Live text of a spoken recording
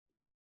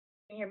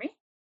you hear me?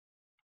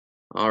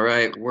 All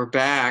right, we're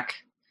back.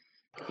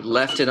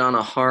 Left it on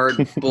a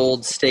hard,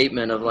 bold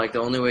statement of like the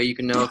only way you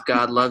can know if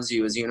God loves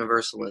you is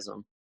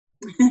universalism.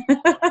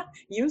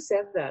 You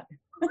said that.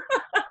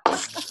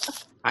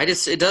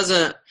 It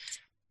doesn't,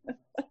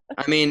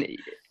 I mean,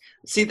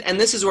 see, and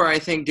this is where I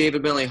think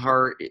David Bentley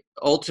Hart,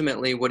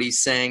 ultimately what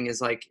he's saying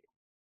is like,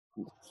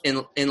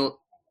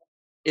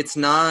 it's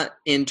not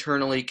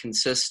internally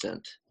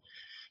consistent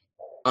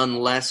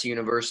unless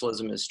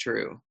universalism is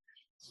true.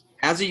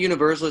 As a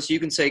universalist, you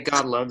can say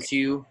God loves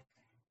you,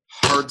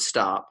 hard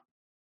stop.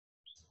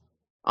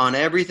 On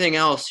everything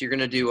else, you're going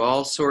to do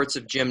all sorts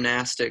of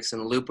gymnastics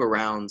and loop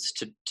arounds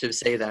to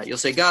say that. You'll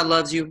say, God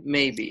loves you,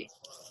 maybe.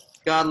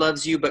 God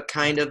loves you, but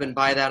kind of, and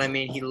by that I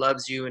mean he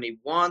loves you and he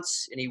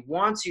wants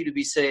you to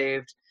be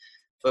saved.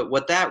 But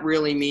what that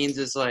really means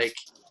is like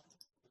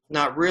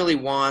not really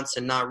wants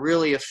and not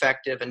really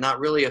effective and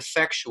not really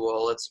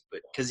effectual. It's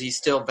because he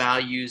still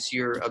values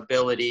your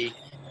ability.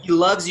 He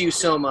loves you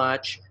so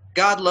much.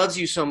 God loves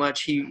you so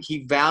much,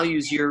 he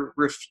values your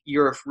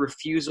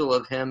refusal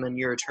of him and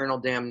your eternal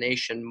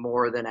damnation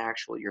more than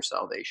actually your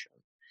salvation.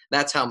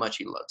 That's how much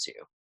he loves you.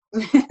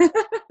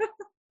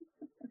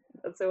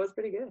 So it was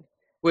pretty good.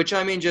 Which,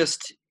 I mean,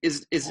 just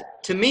is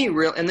to me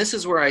real, and this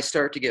is where I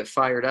start to get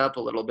fired up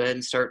a little bit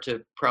and start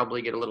to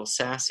probably get a little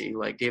sassy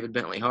like David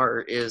Bentley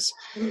Hart is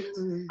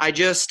I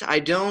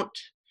don't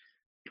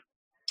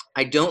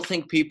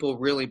think people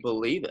really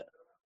believe it.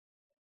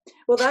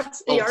 Well,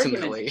 that's the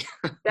ultimately.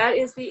 Argument. That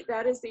is the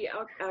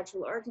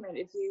actual argument.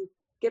 If you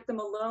get them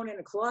alone in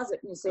a closet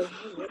and you say,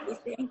 "Hey, what do you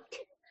think?"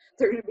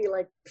 They're going to be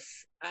like,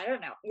 "I don't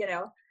know,"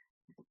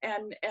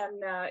 And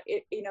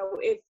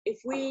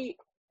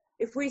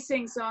if we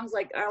sing songs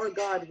like "Our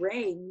God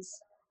Reigns,"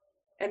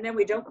 and then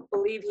we don't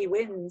believe He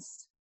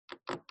wins,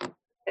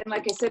 and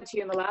like I said to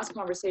you in the last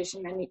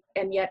conversation,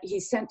 and yet He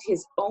sent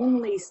His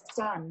only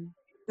Son,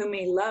 whom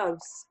He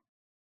loves.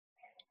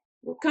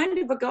 What kind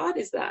of a God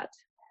is that?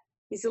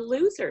 He's a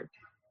loser.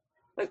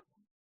 Like,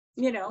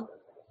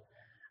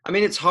 I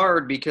mean, it's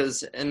hard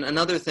because, and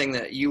another thing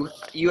that you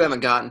haven't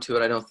gotten to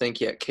it, I don't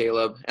think yet,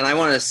 Caleb, and I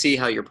want to see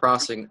how you're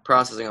processing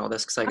all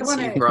this because I can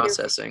see you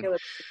processing.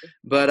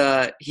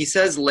 But he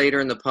says later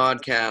in the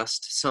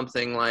podcast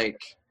something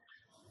like,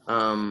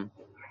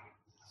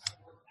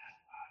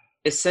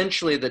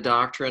 essentially the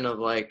doctrine of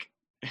like,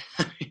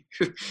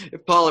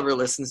 if Paul ever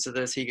listens to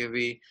this, he could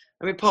be,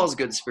 I mean, Paul's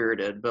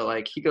good-spirited, but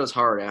like he goes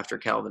hard after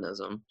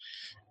Calvinism.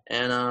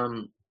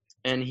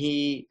 And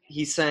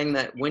he's saying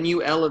that when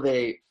you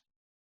elevate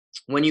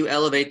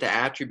the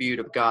attribute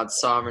of God's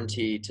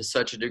sovereignty to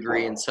such a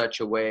degree in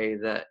such a way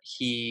that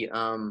he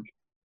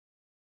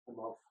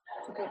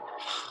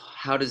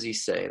how does he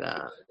say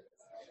that?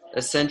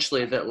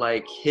 Essentially that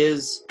like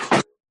his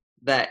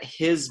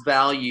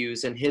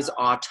values and his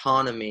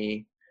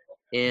autonomy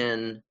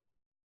in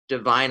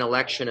divine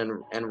election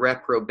and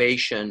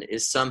reprobation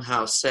is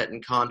somehow set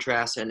in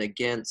contrast and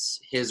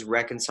against his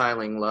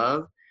reconciling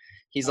love.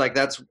 He's like,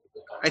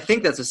 I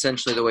think that's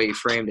essentially the way he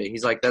framed it.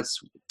 He's like,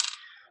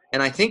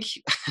 and I think,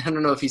 I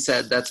don't know if he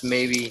said that's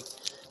maybe,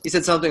 he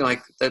said something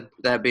like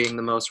that being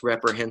the most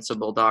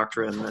reprehensible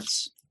doctrine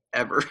that's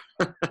ever.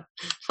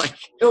 Like,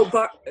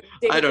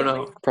 I don't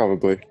know.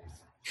 Probably.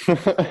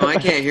 Oh, I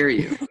can't hear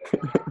you.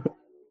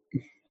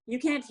 You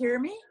can't hear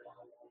me?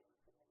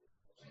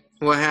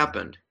 What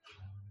happened?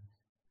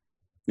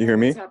 You hear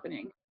me? What's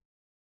happening?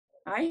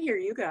 I hear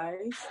you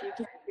guys.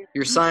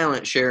 You're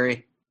silent,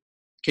 Sherry.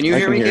 Can you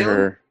hear me, Caleb?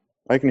 Her.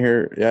 I can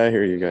hear. Yeah, I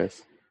hear you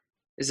guys.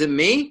 Is it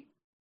me?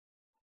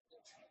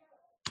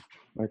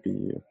 Might be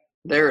you.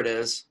 There it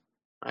is.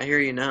 I hear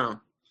you now.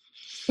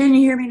 Can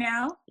you hear me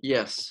now?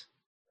 Yes.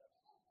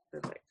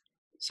 Perfect.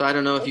 So I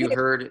don't know if you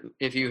heard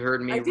me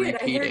repeating.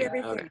 I heard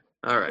everything. Okay.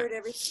 All right. I heard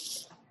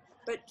everything.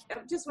 But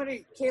I'm just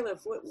wondering,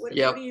 Caleb, what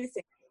Yep. do you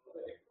think?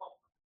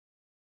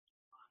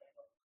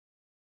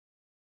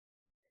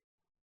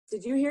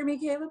 Did you hear me,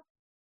 Caleb?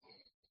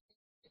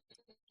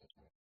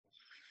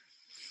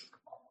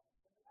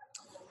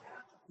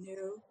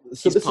 No.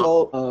 So this is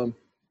all.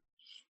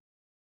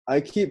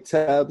 I keep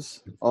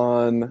tabs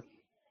on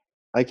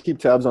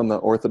the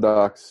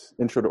Orthodox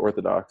Intro to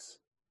Orthodox,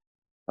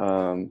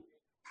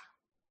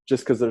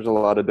 just because there's a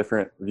lot of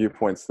different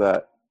viewpoints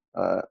that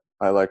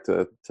I like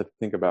to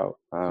think about,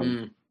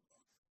 and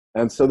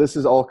so this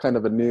is all kind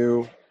of a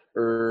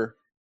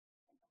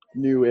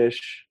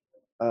newish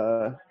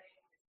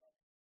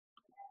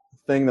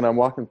thing that I'm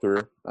walking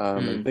through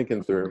and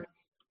thinking through.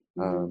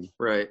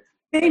 Right.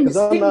 Because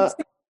I'm not.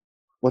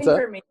 What's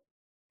that?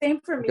 Same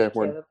for me,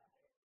 Caleb.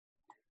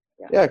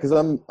 Yeah, because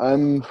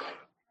I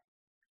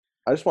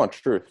just want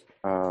truth.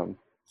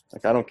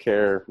 Like I don't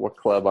care what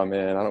club I'm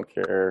in. I don't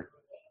care,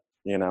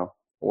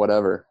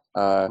 whatever.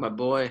 My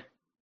boy.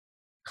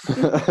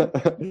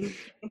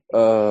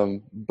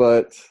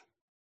 But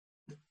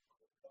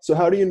so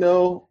how do you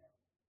know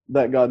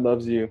that God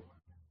loves you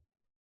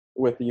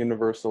with a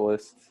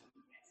universalist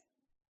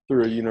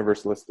through a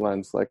universalist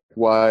lens? Like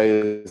why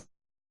is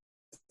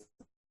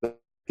that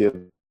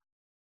given?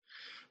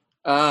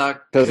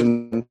 Because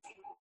in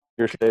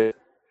your state.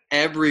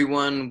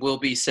 everyone will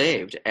be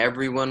saved.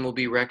 Everyone will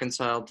be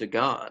reconciled to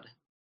God.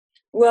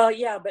 Well,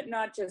 yeah, but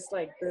not just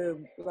like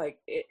boom, like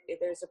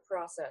there's a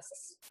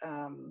process.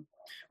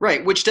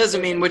 Right, which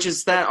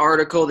is that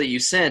article that you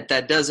sent,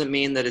 that doesn't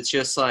mean that it's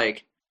just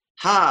like,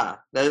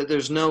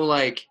 there's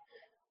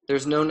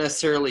no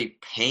necessarily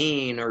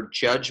pain or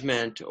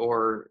judgment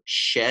or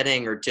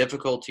shedding or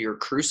difficulty or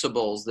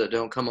crucibles that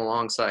don't come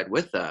alongside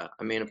with that.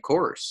 I mean, of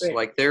course, Right.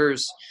 like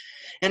there's,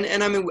 and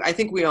I mean, I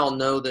think we all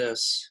know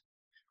this.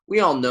 We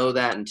all know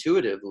that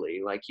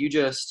intuitively. Like you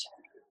just,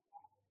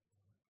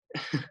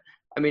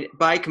 I mean,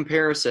 by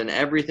comparison,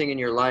 everything in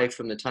your life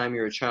from the time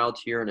you're a child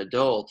to you're an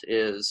adult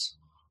is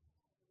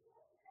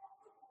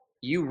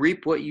you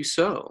reap what you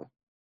sow.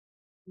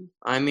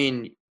 I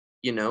mean,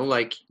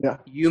 like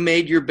you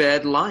made your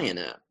bed, lie in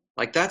it.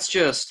 Like that's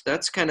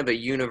kind of a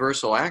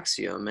universal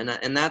axiom.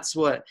 And that's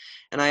what,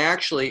 and I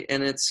actually,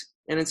 and it's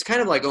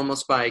kind of like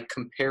almost by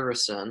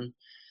comparison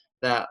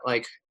that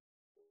like,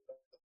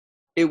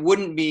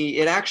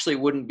 it actually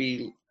wouldn't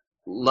be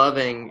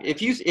loving. If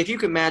you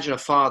could imagine a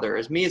father,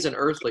 as me as an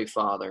earthly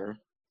father,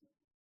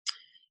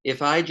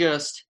 if my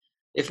kids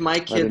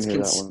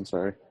can,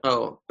 sorry.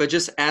 Oh, but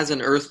just as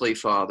an earthly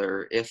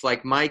father, if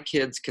like my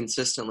kids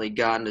consistently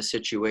got into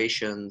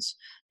situations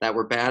that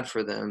were bad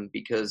for them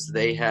because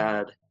they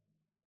had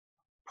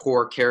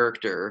poor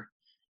character,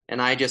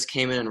 and I just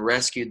came in and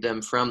rescued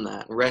them from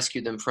that,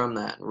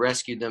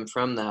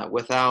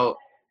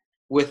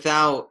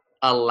 without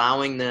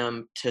allowing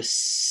them to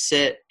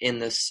sit in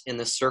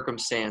the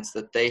circumstance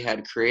that they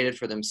had created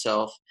for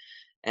themselves,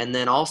 and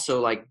then also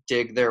like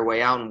dig their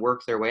way out and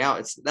work their way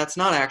out. That's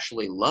not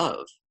actually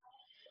love.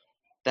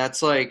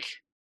 That's like,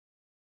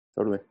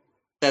 totally,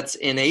 that's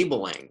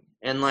enabling.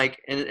 And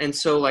like, and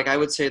so like, I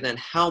would say then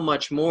how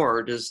much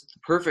more does the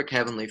perfect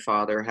Heavenly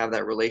Father have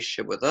that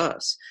relationship with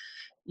us?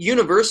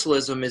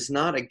 Universalism is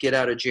not a get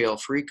out of jail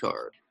free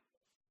card.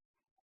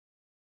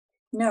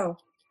 No.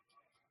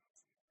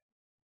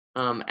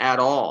 At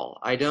all.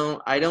 I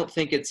don't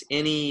think it's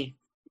any,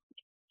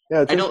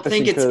 I don't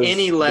think it's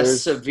any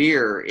less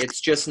severe. It's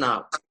just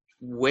not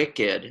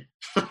wicked.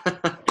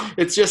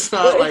 It's just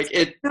not like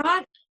it.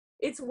 Not,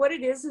 it's what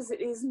it is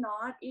it is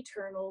not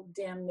eternal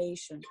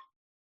damnation.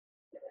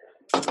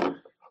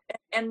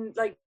 And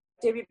like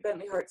David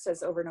Bentley Hart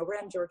says over and over,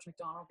 and George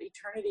MacDonald,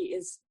 eternity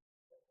is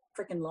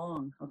freaking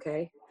long,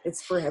 okay?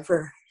 It's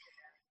forever,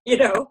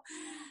 and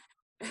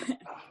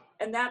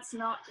that's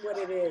not what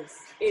it is.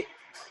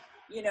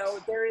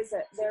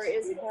 There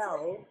is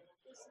hell,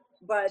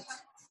 but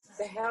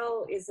the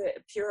hell is a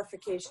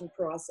purification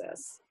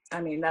process.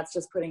 I mean, that's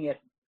just putting it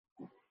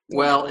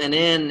well.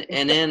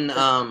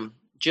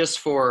 Just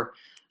for,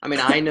 I mean,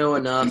 I know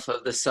enough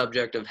of the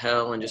subject of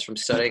hell, and just from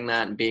studying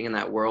that and being in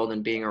that world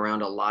and being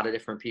around a lot of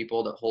different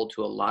people that hold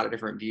to a lot of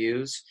different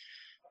views,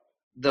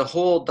 the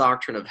whole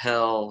doctrine of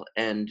hell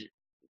and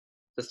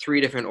the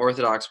three different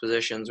orthodox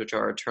positions, which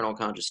are eternal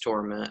conscious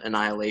torment,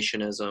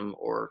 annihilationism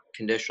or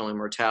conditional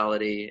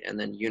immortality, and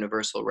then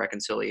universal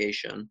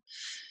reconciliation.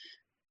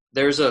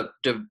 There's a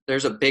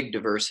big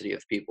diversity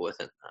of people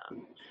within that.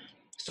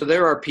 So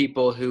there are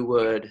people who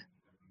would,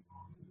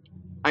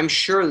 I'm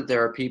sure that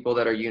there are people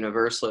that are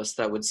universalists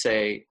that would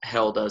say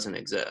hell doesn't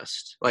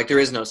exist. Like there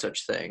is no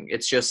such thing.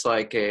 It's just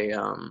like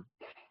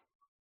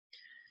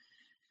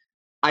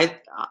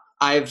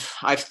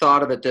I've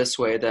thought of it this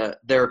way, that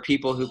there are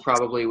people who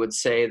probably would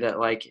say that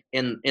like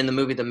in the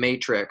movie The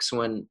Matrix,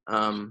 when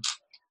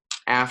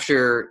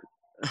after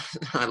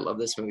I love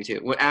this movie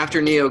too. When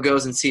after Neo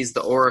goes and sees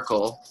the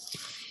Oracle,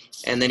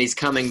 and then he's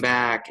coming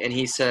back and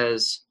he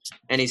says,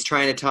 and he's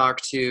trying to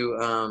talk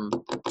to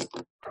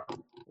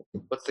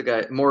what's the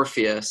guy,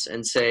 Morpheus,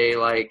 and say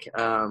like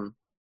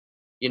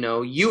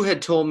you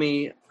had told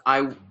me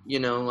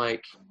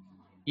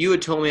you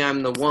had told me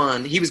I'm the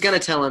one. He was going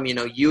to tell him,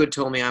 you had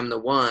told me I'm the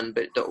one,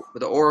 but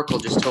the Oracle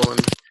just told him,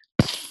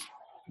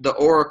 the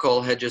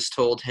Oracle had just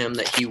told him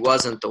that he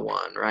wasn't the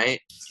one, right?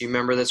 Do you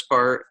remember this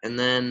part? And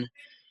then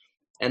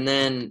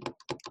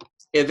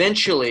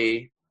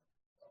eventually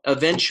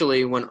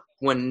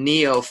when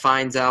Neo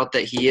finds out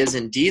that he is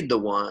indeed the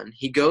one,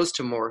 he goes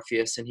to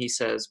Morpheus and he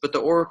says, but the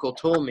Oracle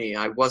told me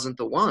I wasn't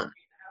the one.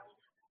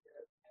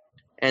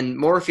 And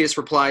Morpheus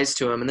replies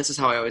to him, and this is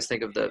how I always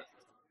think of the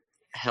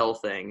hell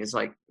thing, is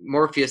like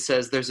Morpheus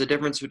says there's a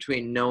difference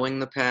between knowing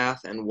the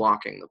path and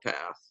walking the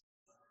path.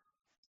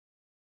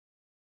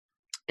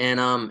 And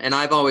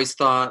I've always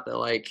thought that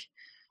like,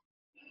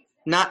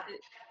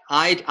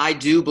 I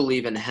do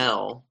believe in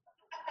hell.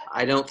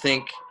 I don't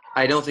think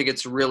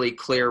it's really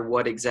clear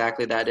what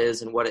exactly that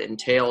is and what it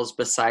entails,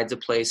 besides a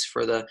place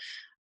for the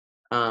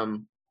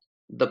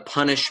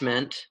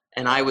punishment,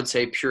 and I would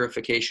say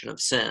purification of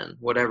sin,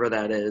 whatever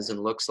that is and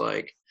looks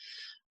like.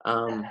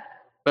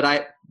 But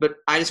I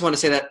just want to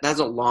say that that's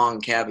a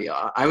long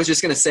caveat. I was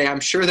just going to say,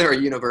 I'm sure there are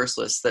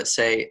universalists that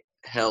say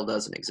hell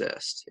doesn't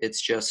exist. It's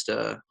just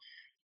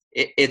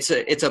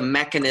it's a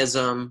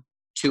mechanism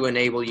to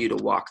enable you to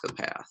walk the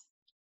path.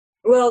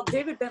 Well,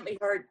 David Bentley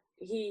Hart,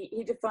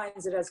 he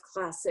defines it as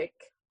classic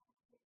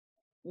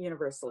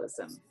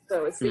universalism.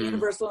 So it's the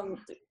Mm.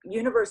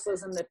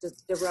 universalism that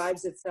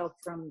derives itself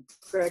from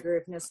Gregory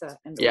of Nyssa.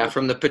 And Yeah,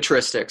 from the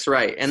patristics,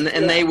 right? And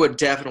they would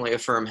definitely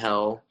affirm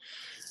hell.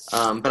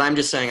 But I'm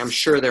just saying, I'm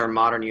sure there are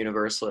modern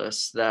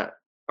universalists that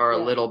are a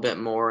little bit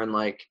more in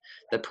like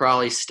that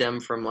probably stem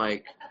from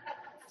like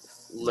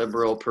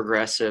liberal,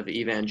 progressive,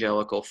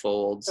 evangelical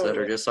folds that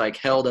are just like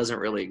hell doesn't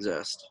really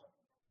exist.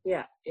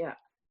 Yeah, yeah.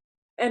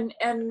 And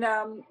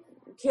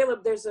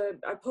Caleb,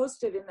 I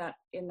posted in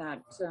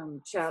that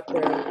chat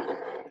there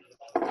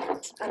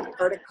an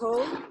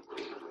article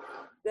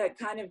that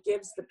kind of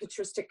gives the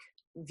patristic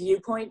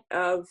viewpoint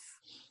of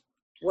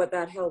what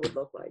that hell would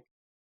look like.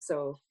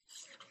 So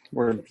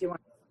if you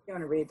want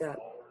to read that.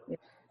 Yeah.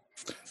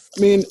 I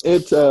mean,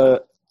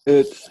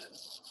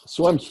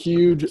 so I'm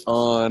huge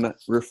on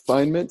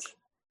refinement,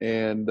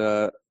 and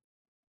a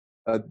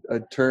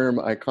term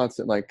I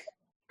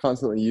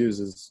constantly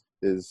use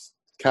is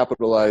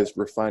capitalized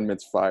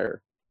refinement's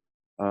fire.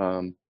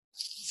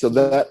 So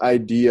that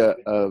idea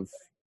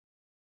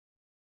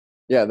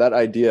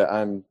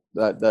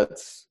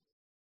that's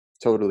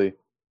totally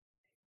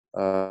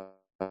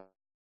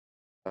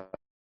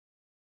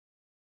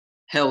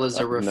hell is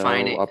a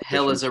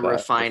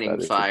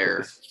refining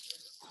fire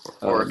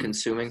or a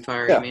consuming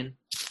fire. You mean?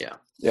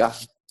 Yeah,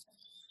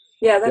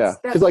 that's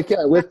because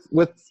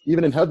with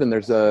even in heaven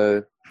there's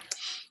a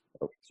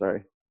go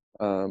ahead.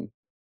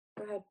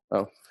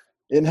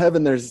 In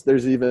heaven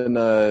there's even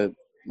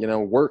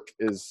work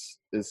is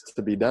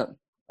to be done.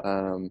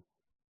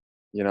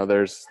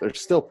 There's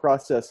still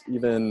process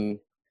even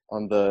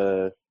on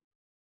the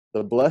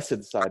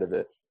blessed side of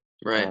it,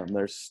 right?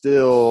 There's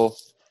still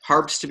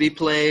harps to be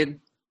played,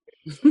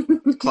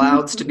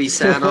 clouds to be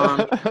sat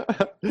on.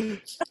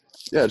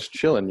 Yeah, just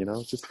chilling,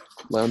 just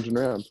lounging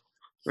around.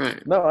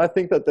 Right. No, I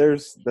think that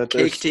there's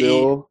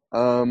still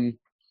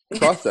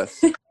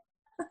process,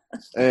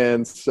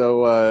 and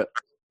so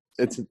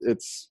it's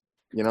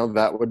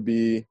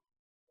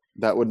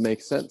that would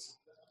make sense.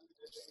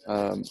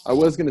 I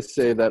was going to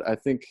say that I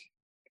think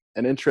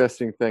an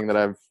interesting thing that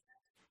I've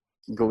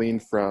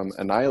gleaned from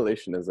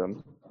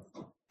annihilationism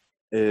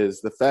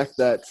is the fact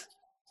that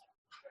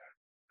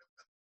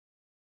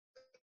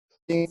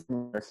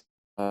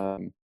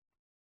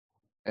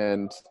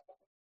and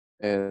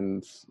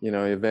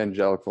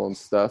evangelical and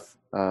stuff,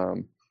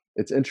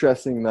 it's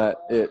interesting that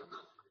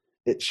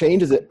it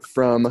changes it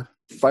from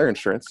fire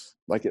insurance,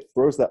 like it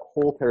throws that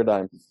whole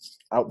paradigm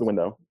out the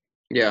window,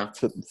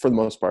 for the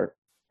most part,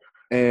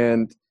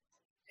 and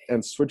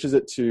switches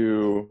it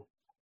to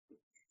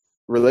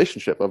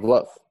relationship of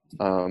love.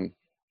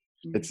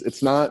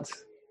 It's not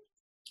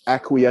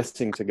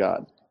acquiescing to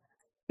God.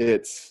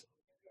 This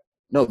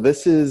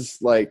is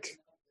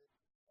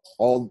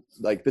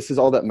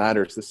all that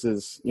matters. This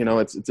is,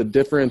 it's a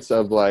difference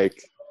of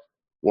like,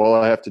 well,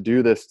 I have to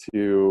do this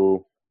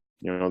to,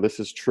 this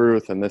is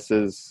truth, and this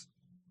is,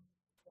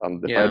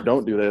 if I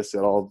don't do this,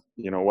 it'll,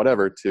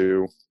 whatever,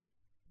 to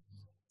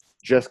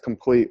just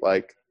complete,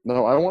 like,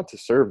 no, I want to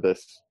serve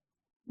this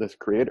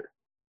creator.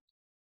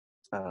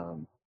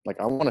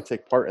 I want to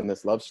take part in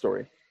this love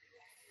story.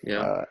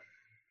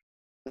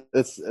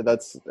 That's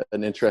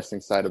an interesting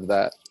side of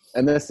that.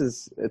 And it's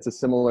a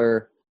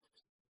similar,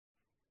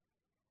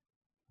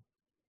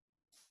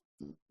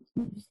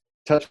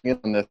 touching in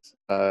on this,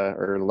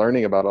 or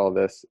learning about all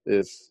this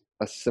is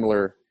a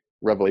similar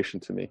revelation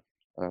to me.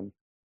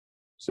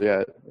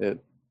 It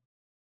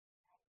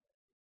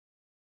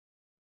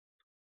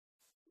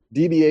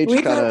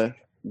DBH kind of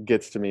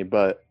gets to me,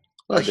 but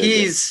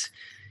he's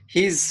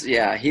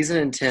an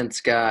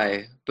intense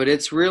guy, but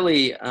it's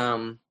really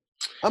I'm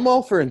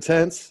all for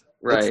intense.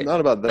 Right. It's not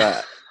about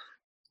that.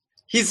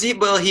 He's pretty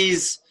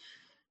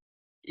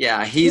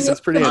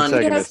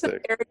antagonistic. He has some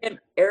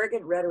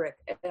arrogant rhetoric,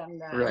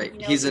 and right.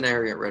 He's an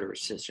arrogant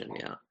rhetorician.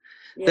 Yeah.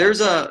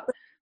 There's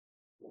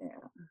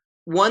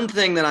one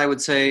thing that I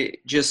would say,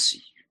 just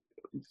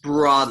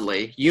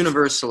broadly,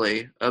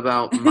 universally,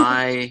 about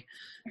my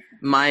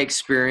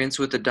experience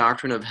with the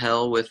doctrine of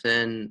hell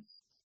within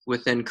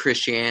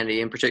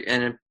Christianity in particular,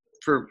 and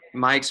for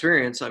my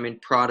experience, I mean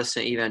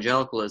Protestant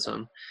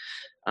evangelicalism.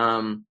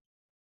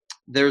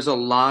 There's a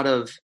lot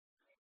of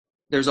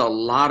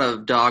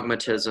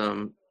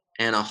dogmatism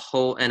and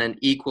an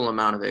equal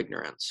amount of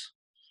ignorance.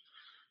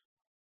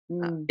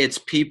 It's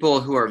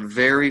people who are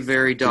very,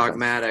 very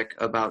dogmatic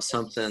about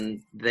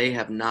something they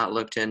have not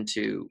looked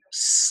into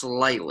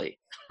slightly.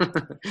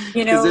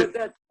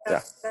 That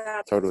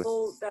totally.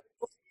 whole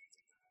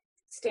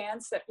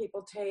stance that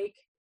people take,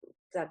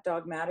 that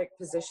dogmatic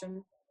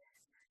position,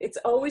 it's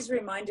always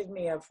reminded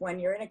me of when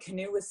you're in a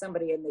canoe with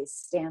somebody and they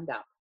stand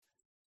up.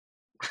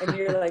 And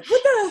you're like,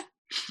 what the?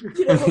 We're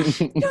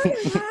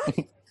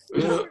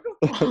going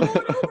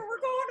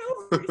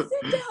over,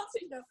 sit down.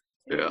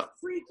 So,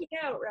 freaking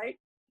out, right?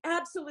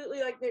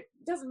 Absolutely, like, it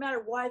doesn't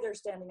matter why they're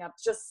standing up,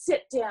 just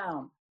sit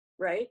down,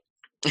 right?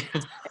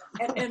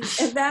 and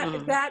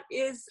that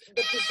is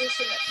the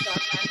position that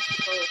dogmatic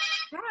people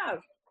have,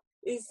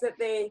 is that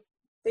they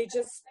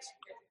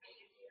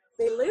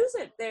they lose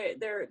it.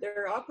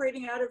 They're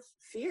operating out of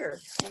fear,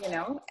 and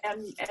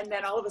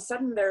then all of a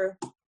sudden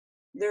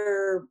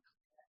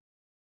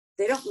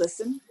they don't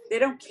listen. They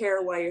don't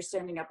care why you're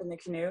standing up in the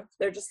canoe.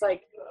 They're just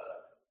like,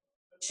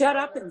 shut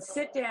up and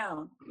sit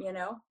down, and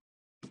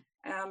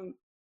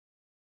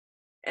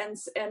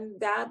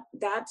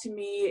that to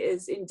me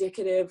is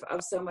indicative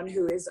of someone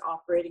who is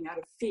operating out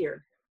of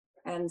fear.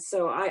 And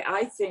so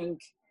I think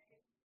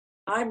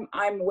I'm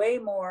way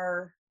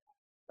more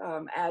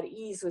at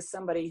ease with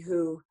somebody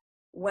who,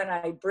 when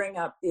I bring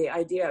up the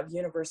idea of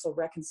universal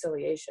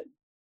reconciliation,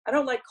 I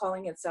don't like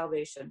calling it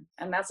salvation,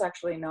 and that's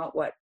actually not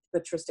what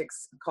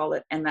patristics call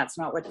it, and that's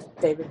not what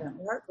David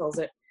Bentley Hart calls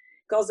it.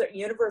 Calls it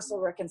universal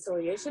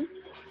reconciliation.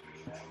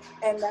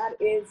 And that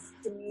is,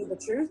 to me, the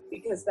truth,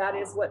 because that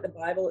is what the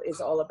Bible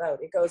is all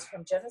about. It goes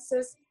from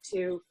Genesis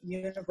to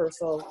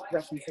universal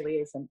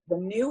reconciliation, the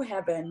new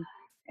heaven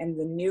and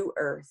the new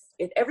earth.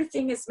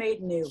 Everything is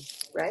made new,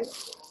 right?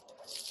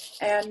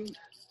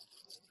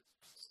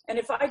 And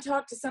if I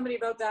talk to somebody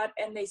about that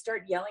and they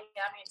start yelling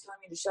at me and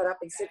telling me to shut up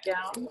and sit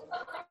down,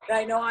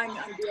 I know I'm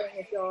dealing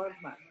with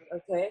dogma,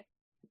 okay?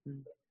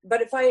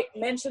 But if I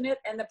mention it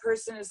and the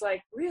person is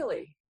like,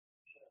 really?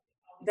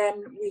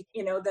 Then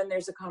then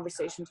there's a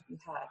conversation to be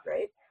had,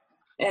 right?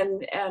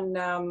 And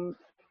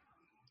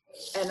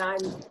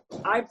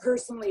I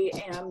personally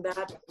am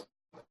that.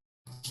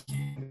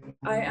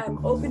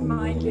 I'm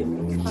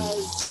open-minded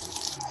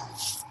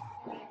because,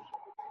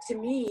 to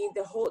me,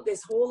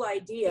 this whole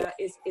idea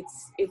is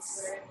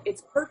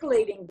it's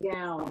percolating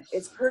down.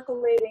 It's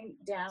percolating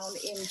down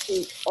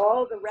into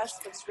all the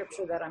rest of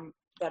Scripture that I'm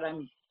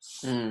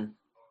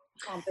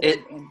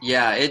confident in.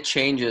 Yeah, it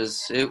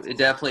changes. It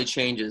definitely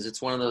changes.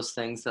 It's one of those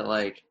things that,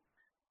 like,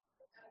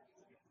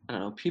 I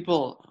don't know,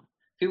 people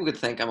could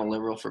think I'm a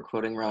liberal for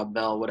quoting Rob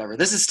Bell, whatever.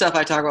 This is stuff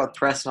I talk about with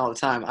Preston all the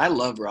time. I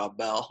love Rob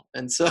Bell.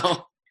 And so,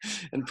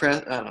 I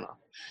don't know.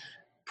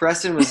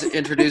 Preston was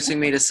introducing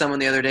me to someone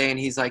the other day, and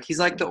he's like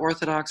the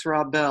Orthodox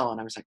Rob Bell.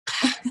 And I was like,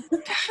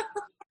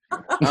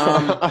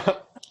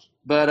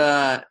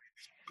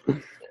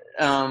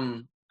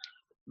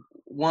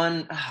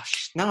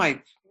 now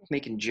I'm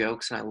making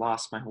jokes and I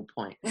lost my whole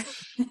point.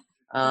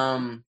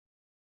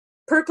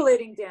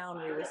 Percolating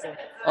down, we were saying.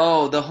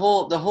 Oh, the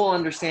whole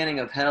understanding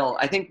of hell.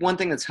 I think one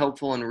thing that's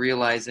helpful in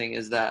realizing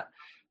is that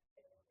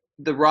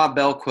the Rob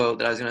Bell quote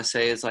that I was going to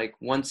say is like,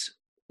 once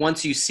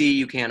you see,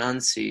 you can't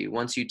unsee.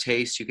 Once you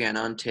taste, you can't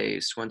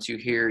untaste. Once you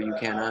hear, you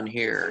can't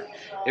unhear.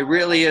 It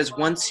really is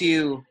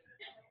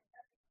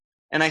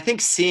and I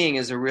think seeing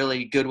is a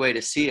really good way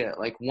to see it.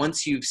 Like,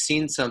 once you've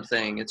seen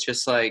something, it's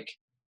just like,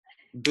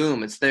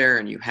 boom, it's there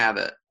and you have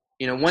it.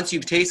 Once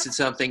you've tasted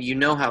something, you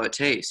know how it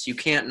tastes. You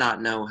can't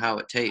not know how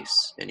it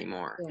tastes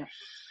anymore. Yeah.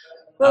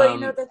 Well,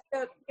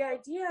 the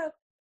idea,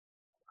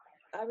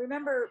 I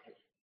remember,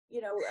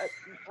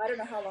 I don't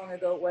know how long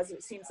ago it was.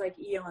 It seems like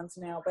eons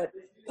now, but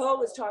Paul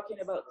was talking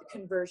about the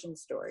conversion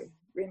story,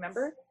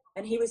 remember?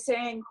 And he was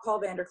saying,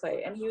 Paul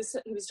Vanderklay, and he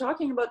was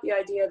talking about the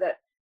idea that,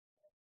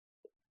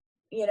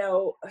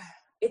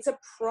 it's a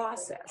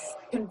process.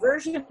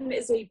 Conversion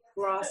is a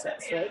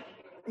process, right?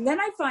 And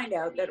then I find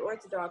out that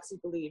Orthodoxy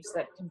believes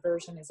that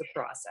conversion is a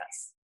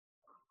process.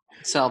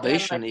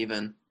 Salvation,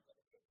 even.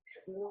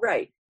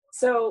 Right.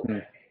 So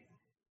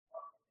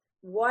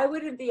why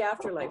wouldn't the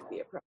afterlife be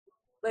a process?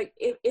 Like,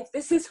 if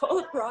this is all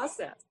a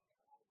process,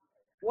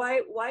 why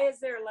is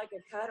there like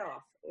a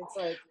cutoff? It's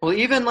like, well,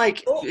 even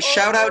like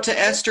shout out to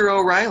Esther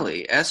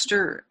O'Reilly.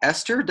 Esther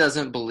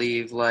doesn't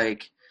believe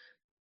like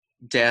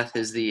death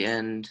is the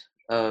end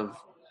of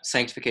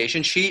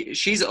sanctification.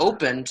 She's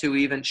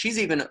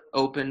even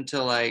open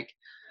to like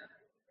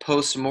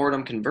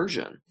post-mortem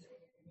conversion.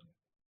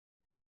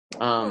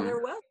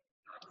 They're well.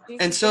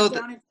 And so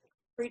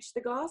preach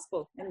the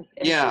gospel, and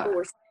yeah. People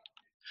were...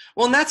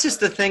 Well, and that's just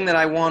the thing that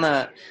I want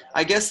to.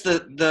 I guess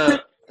what's the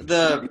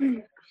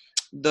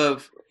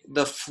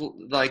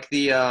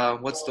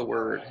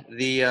word?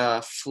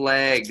 The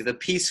flag, the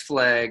peace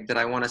flag that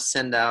I want to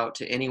send out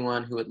to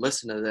anyone who would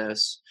listen to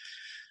this,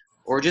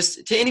 or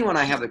just to anyone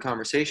I have the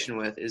conversation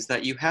with, is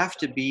that you have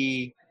to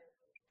be,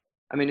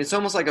 I mean, it's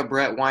almost like a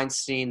Brett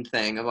Weinstein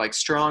thing of like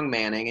strong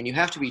manning, and you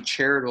have to be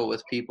charitable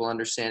with people,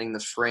 understanding the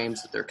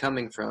frames that they're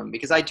coming from.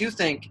 Because I do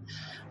think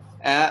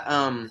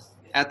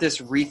at this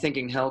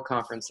Rethinking Hell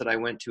conference that I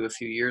went to a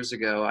few years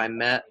ago, I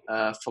met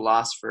a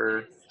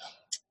philosopher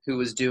who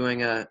was doing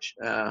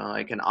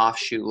like an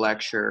offshoot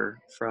lecture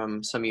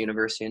from some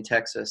university in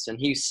Texas. And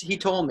he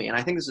told me, and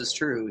I think this is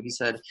true, he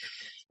said,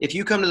 if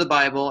you come to the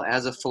Bible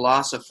as a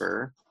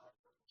philosopher,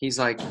 he's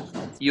like,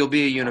 you'll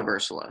be a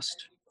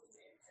universalist.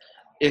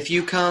 If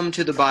you come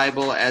to the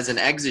Bible as an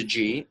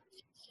exegete,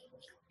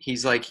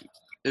 he's like,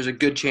 there's a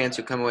good chance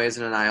you'll come away as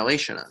an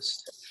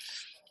annihilationist.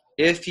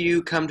 If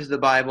you come to the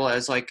Bible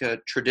as like a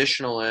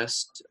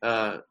traditionalist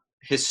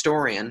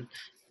historian,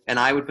 and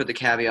I would put the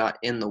caveat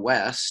in the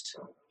West,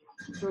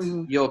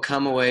 you'll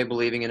come away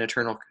believing in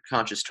eternal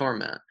conscious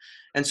torment.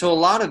 And so a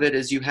lot of it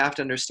is you have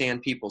to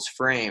understand people's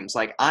frames.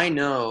 Like I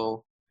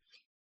know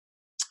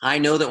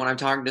that when I'm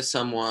talking to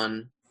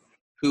someone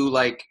who,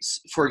 like,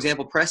 for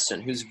example,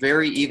 Preston, who's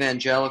very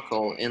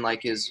evangelical in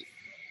like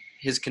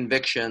his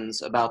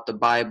convictions about the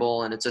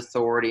Bible and its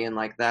authority, and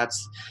like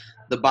that's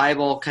the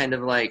Bible kind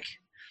of like,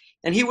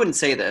 and he wouldn't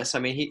say this. I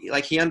mean,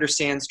 he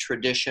understands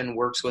tradition,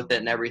 works with it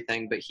and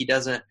everything, but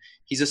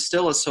he's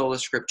still a sola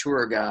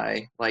scriptura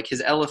guy. Like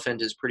his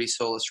elephant is pretty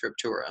sola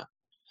scriptura.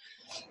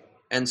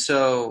 And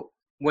so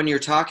when you're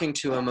talking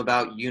to him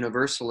about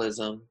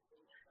universalism,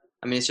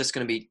 I mean, it's just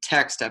going to be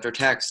text after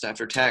text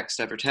after text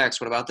after text.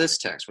 What about this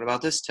text? What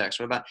about this text?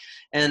 What about,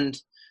 and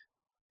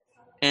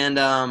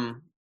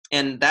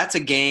that's a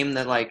game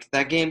that, like,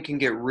 that game can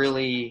get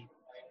really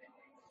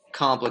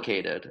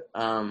complicated.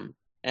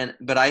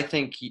 But I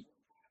think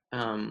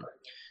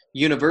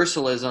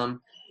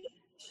universalism,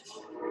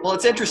 well,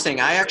 it's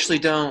interesting. I actually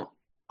don't,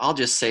 I'll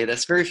just say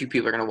this. Very few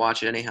people are going to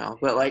watch it anyhow.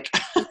 But like,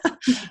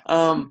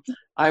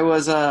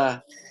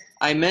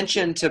 I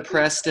mentioned to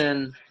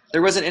Preston,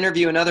 there was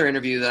another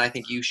interview that I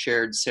think you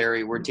shared,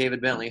 Sari, where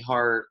David Bentley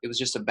Hart, it was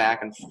just a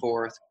back and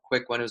forth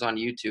quick one. It was on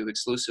YouTube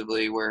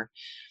exclusively, where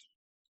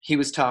he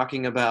was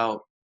talking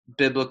about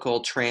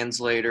biblical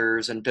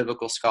translators and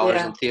biblical scholars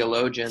and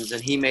theologians.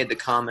 And he made the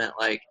comment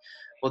like,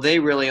 well, they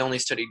really only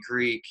studied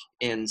Greek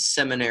in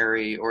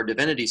seminary or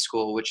divinity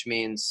school, which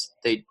means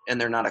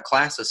they're not a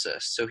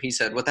classicist. So he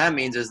said, what that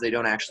means is they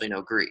don't actually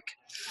know Greek.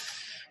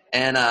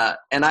 And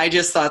I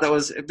just thought that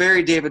was a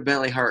very David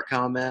Bentley Hart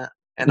comment.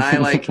 And I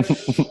like,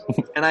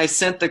 and I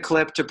sent the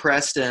clip to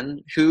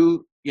Preston,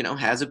 who, you know,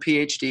 has a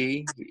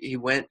PhD. He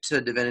went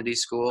to divinity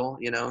school.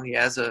 You know,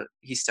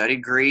 he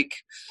studied Greek,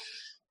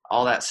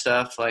 all that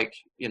stuff, like,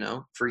 you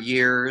know, for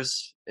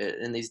years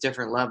in these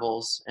different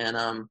levels. And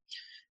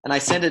I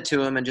sent it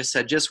to him and just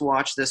said, just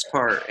watch this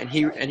part. And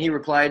he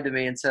replied to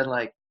me and said,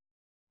 like,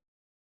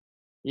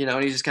 you know,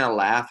 and he's just kind of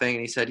laughing.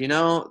 And he said, you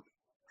know,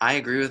 I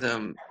agree with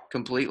him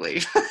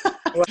completely.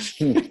 I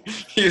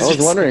was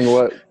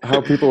wondering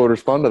how people would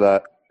respond to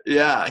that.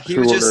 Yeah, he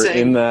was just saying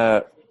in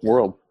that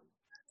world,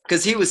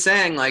 because he was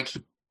saying like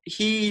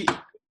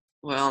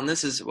and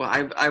this is, well,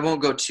 I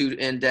won't go too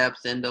in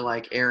depth into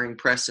like airing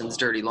Preston's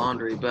dirty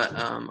laundry, but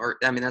or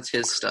I mean that's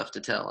his stuff to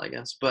tell, I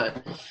guess.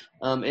 But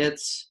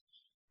it's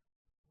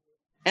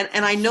and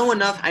I know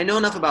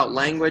enough about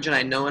language, and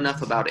I know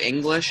enough about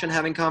English and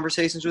having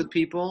conversations with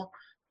people.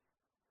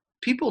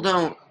 People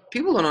don't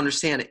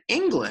understand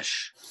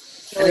English.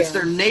 And it's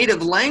their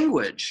native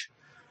language,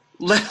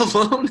 let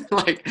alone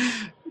like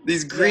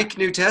these Greek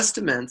New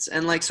Testaments.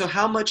 And like, so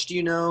how much do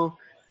you know?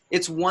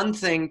 It's one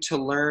thing to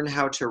learn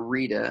how to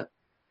read it,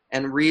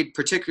 and read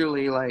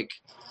particularly like,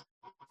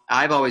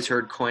 I've always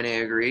heard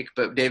Koine Greek,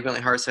 but David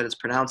Bentley Hart said it's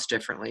pronounced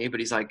differently, but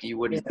he's like, you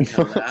wouldn't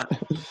know that.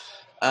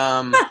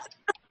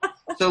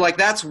 So like,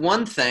 that's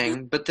one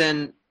thing, but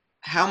then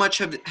how much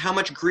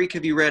Greek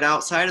have you read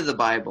outside of the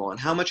Bible, and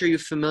how much are you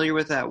familiar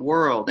with that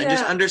world, and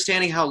just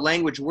understanding how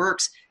language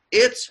works?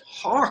 It's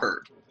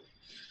hard.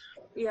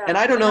 Yeah. And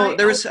I don't know,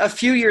 there was a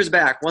few years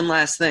back, one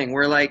last thing,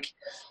 where like,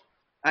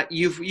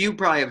 you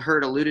probably have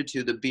heard alluded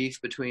to the beef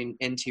between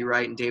N.T.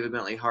 Wright and David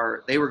Bentley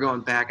Hart. They were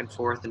going back and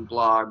forth in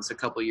blogs a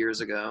couple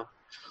years ago.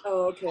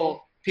 Oh, okay.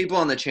 Well, people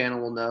on the channel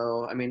will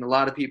know. I mean, a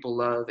lot of people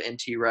love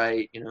N.T.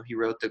 Wright. You know, he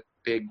wrote the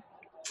big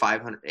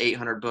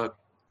 800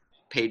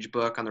 page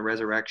book on the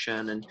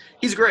resurrection, and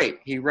he's great.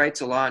 He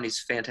writes a lot, and he's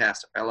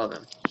fantastic. I love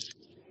him.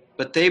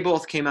 But they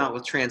both came out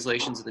with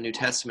translations of the New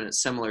Testament at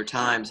similar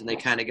times, and they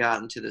kind of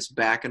got into this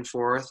back and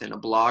forth in a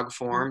blog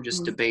form,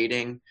 just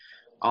debating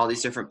all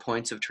these different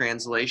points of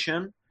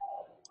translation.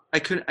 I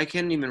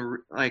couldn't even,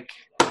 like,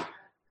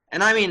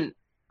 and I mean,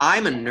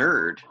 I'm a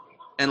nerd,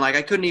 and like,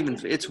 I couldn't even,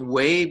 it's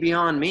way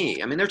beyond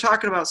me. I mean, they're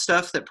talking about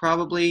stuff that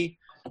probably,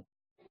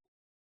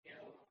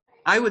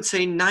 I would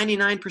say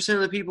 99%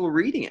 of the people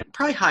reading it,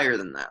 probably higher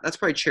than that, that's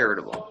probably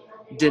charitable,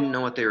 didn't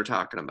know what they were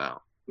talking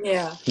about.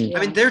 Yeah. I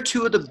mean, they're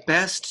two of the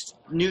best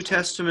New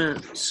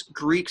Testament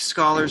Greek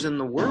scholars in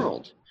the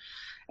world.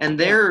 And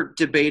they're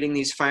debating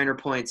these finer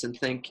points and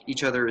think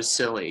each other is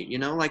silly. You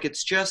know, like,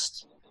 it's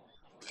just...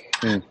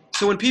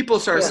 So when people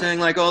start saying,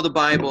 like, oh, the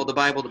Bible,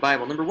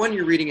 number one,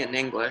 you're reading it in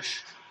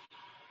English,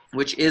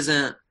 which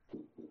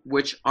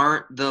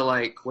aren't the,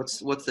 like, what's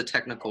the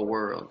technical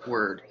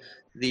word?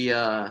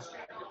 The...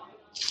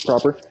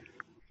 Proper?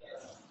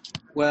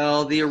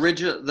 Well, the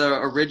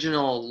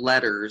original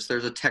letters,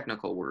 there's a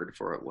technical word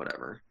for it,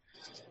 whatever.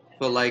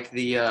 But like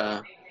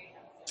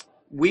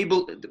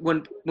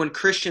when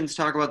Christians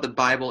talk about the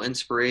Bible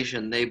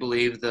inspiration, they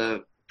believe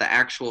the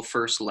actual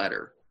first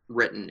letter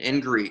written in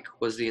Greek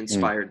was the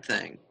inspired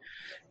thing.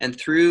 And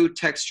through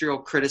textual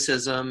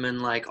criticism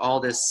and like all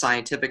this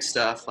scientific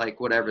stuff, like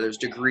whatever, there's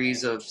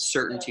degrees of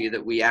certainty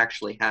that we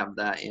actually have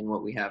that in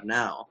what we have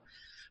now.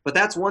 But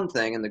that's one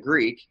thing in the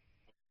Greek.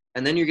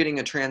 And then you're getting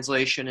a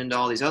translation into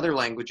all these other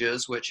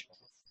languages, which,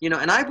 you know,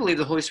 and I believe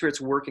the Holy Spirit's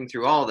working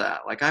through all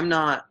that. Like,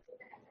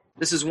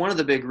 this is one of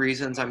the big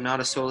reasons I'm not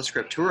a sola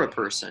scriptura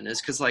person, is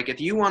because, like, if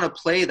you want to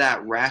play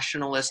that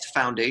rationalist,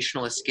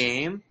 foundationalist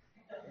game,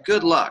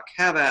 good luck.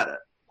 Have at it.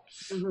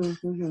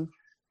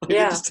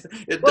 Yeah.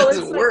 It Well,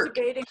 doesn't it's like work.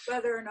 debating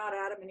whether or not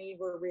Adam and Eve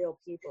were real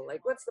people.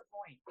 Like, what's the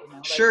point? You know?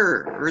 Like,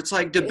 Sure. Or it's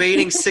like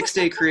debating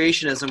 6-day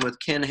creationism with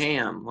Ken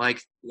Ham.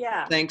 Like,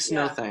 yeah. thanks,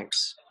 no Yeah.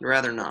 thanks.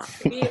 Rather not.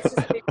 To me, it's just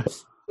a big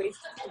waste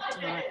of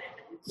time.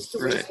 Just a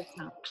waste Right. of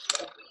time.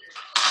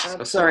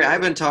 So sorry,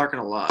 I've been talking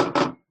a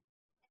lot.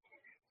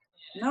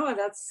 No,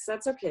 that's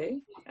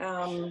okay.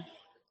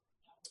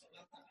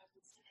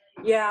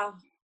 Yeah.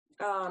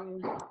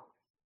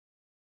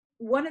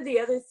 One of the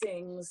other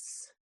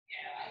things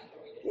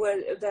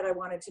that I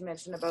wanted to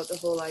mention about the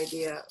whole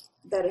idea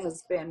that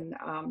has been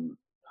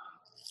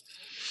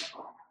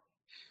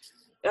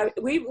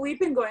we've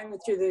been going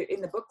through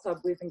in the book club,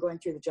 we've been going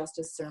through the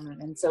Justice Sermon,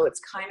 and so it's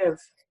kind of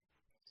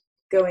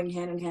going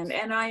hand in hand.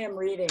 And I am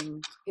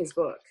reading his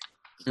book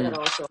that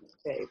also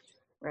saved,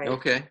 right?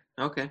 Okay,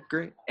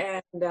 great.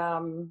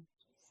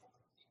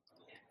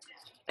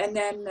 And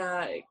then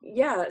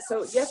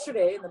so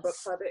yesterday in the book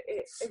club,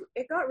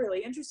 it got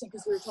really interesting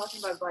because we were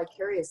talking about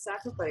vicarious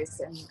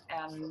sacrifice,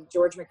 and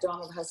George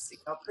MacDonald has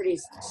a pretty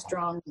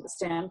strong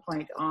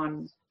standpoint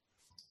on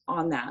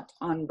that,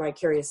 on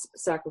vicarious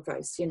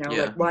sacrifice. You know,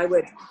 like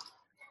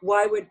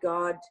why would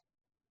God?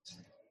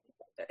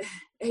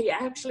 He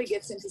actually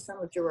gets into some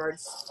of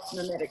Girard's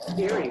mimetic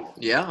theory.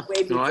 Yeah,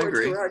 Way before I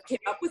agree. Girard came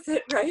up with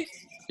it, right?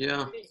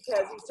 Yeah.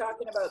 Because he's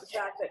talking about the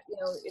fact that, you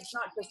know, it's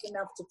not just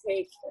enough to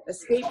take a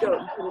scapegoat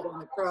and put it on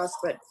the cross,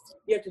 but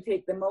you have to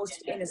take the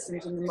most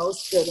innocent and the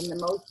most good and the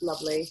most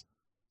lovely,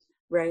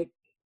 right?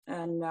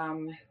 And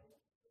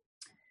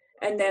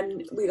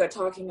then we got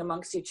talking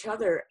amongst each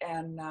other,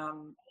 and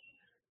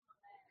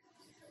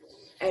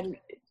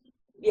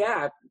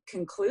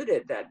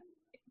concluded that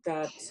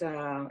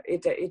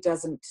it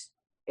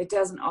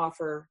doesn't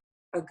offer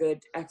a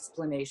good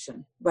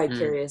explanation,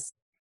 vicarious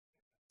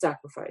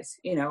sacrifice,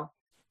 you know,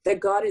 that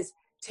God is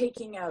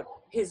taking out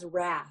his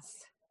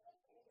wrath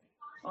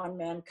on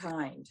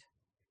mankind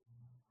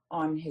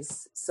on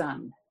his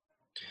son,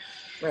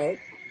 right?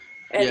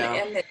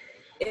 And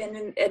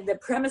the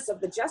premise of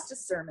the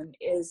Justice Sermon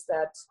is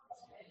that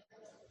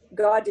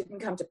God didn't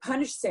come to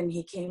punish sin,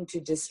 he came to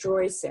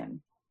destroy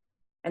sin.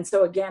 And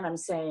so again, I'm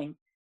saying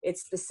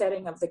it's the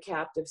setting of the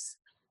captives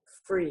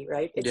free,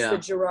 right? It's the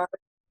Girard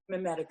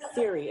mimetic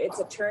theory. It's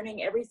a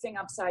turning everything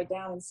upside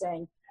down and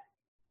saying,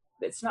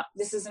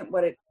 this isn't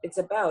what it's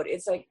about.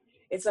 It's like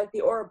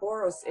the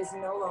Ouroboros is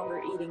no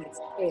longer eating its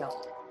tail,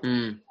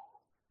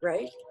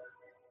 right?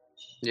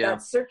 Yeah.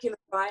 That circular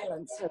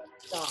violence has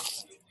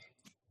stopped.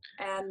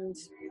 And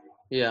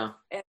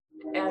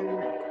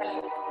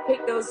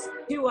take those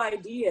two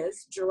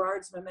ideas,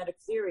 Girard's mimetic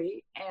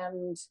theory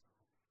and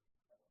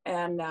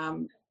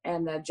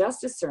the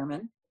Justice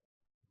Sermon,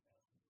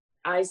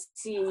 I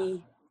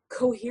see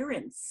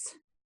coherence.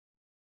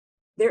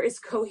 There is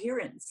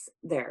coherence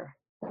there.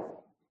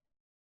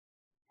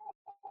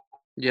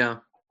 Yeah.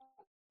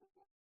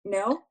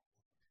 No?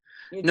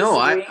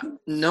 I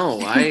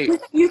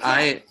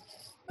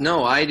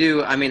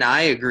do. I mean,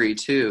 I agree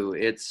too.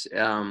 It's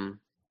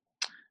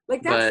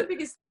like that's the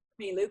biggest thing for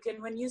me, Luke.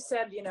 And when you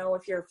said, you know,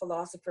 if you're a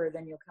philosopher,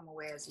 then you'll come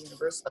away as a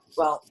universalist.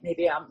 Well,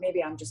 maybe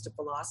I'm just a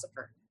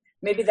philosopher.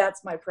 Maybe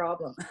that's my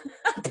problem.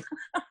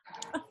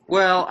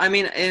 Well, I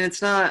mean, and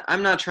it's not,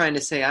 I'm not trying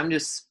to say,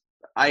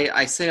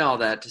 I say all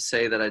that to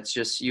say that it's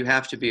just, you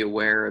have to be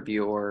aware of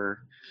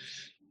your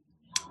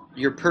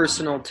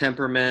personal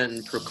temperament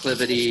and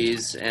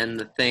proclivities and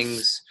the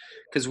things,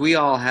 because we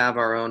all have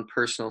our own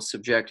personal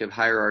subjective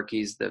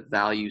hierarchies that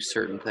value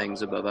certain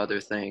things above other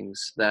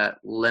things that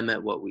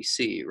limit what we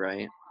see,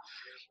 right?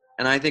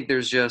 And I think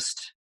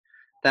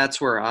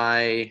that's where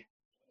I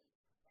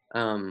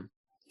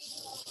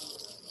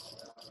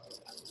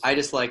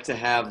just like to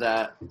have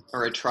that,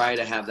 or I try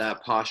to have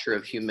that posture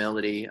of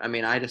humility. I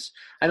mean, I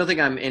don't think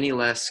I'm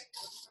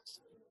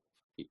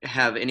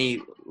have any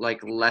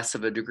less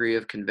of a degree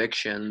of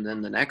conviction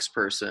than the next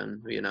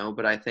person, you know,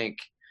 but I think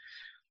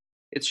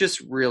it's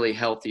just really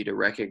healthy to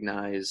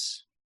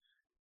recognize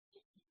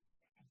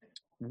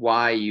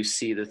why you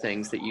see the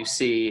things that you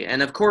see.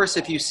 And of course,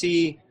 if you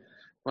see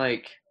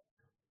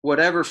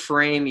whatever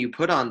frame you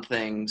put on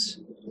things,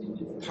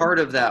 part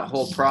of that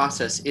whole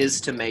process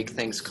is to make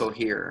things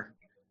cohere.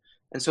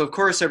 And so of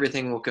course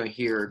everything will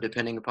cohere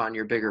depending upon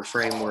your bigger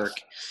framework.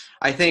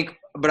 I think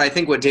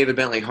what David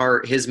Bentley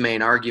Hart, his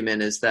main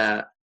argument is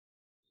that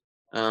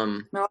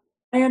no,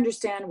 I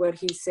understand what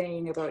he's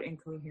saying about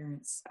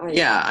incoherence.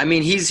 I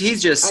mean, he's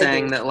just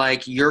saying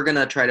that you're going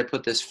to try to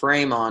put this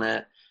frame on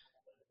it,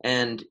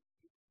 and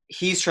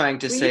he's trying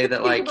to say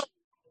that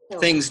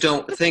things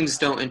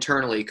don't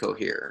internally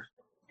cohere.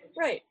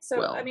 Right.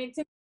 So I mean,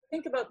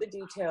 think about the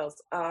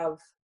details of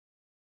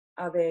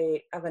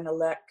an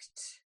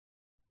elect,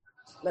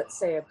 let's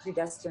say a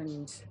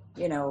predestined,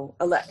 you know,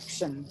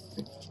 election.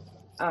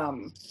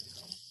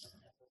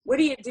 What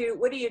do you do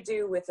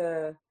with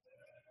a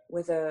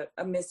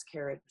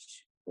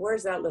miscarriage?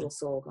 Where's that little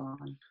soul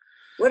gone?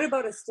 What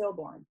about a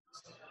stillborn?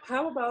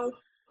 How about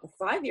a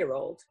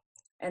 5-year-old?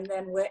 And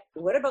then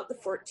what about the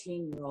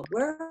 14-year-old?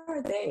 Where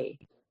are they?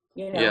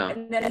 You know,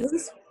 and then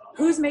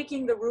who's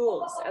making the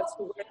rules as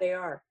to where they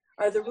are?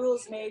 Are the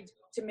rules made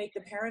to make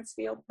the parents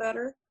feel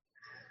better?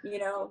 You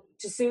know,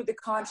 to soothe the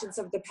conscience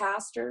of the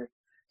pastor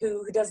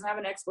who doesn't have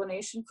an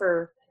explanation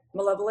for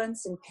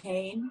malevolence and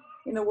pain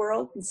in the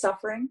world and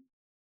suffering?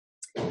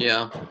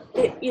 Yeah.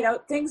 You know,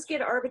 things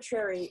get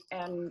arbitrary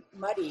and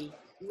muddy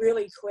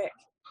really quick.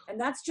 And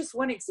that's just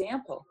one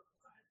example.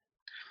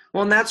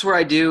 Well, and that's where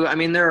I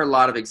mean, there are a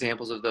lot of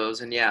examples of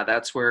those. And yeah,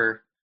 that's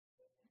where,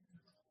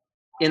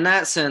 in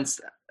that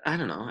sense, I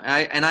don't know.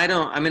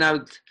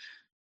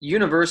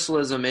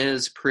 Universalism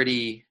is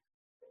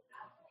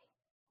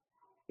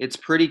it's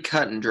pretty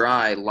cut and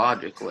dry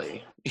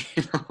logically.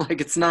 You know,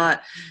 like it's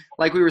not,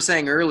 like we were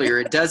saying earlier,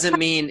 it doesn't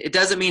mean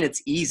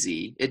it's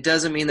easy. It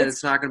doesn't mean that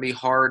it's not going to be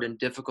hard and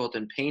difficult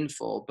and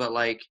painful, but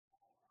like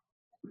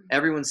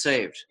everyone's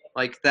saved.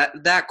 Like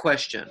that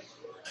question,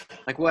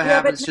 like what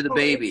happens to the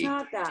baby? It's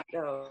not that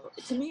though.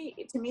 To me,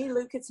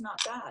 Luke, it's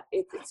not that.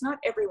 It's not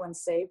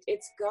everyone's saved.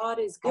 It's God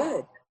is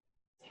good.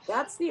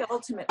 That's the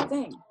ultimate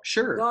thing.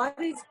 Sure. God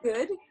is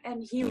good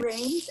and he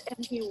reigns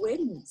and he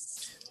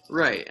wins.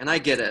 Right. And I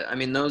get it. I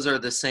mean, those are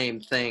the same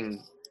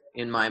thing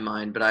in my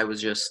mind, but I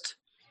was just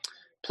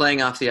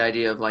playing off the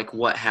idea of like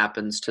what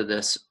happens to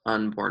this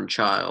unborn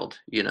child,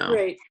 you know?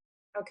 Right.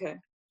 Okay.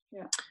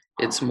 Yeah.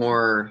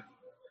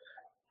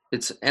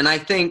 And I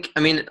think, I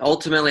mean,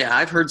 ultimately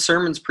I've heard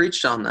sermons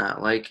preached on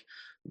that. Like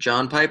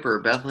John Piper,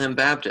 Bethlehem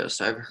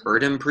Baptist, I've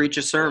heard him preach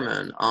a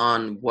sermon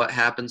on what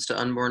happens to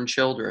unborn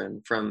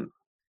children, from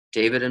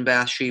David and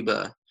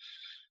Bathsheba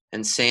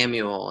and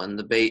Samuel and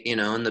the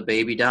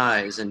baby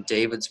dies and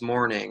David's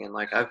mourning. And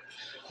like,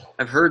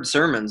 I've heard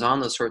sermons on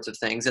those sorts of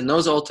things, and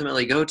those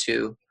ultimately go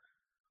to,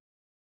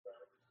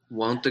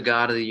 won't the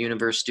God of the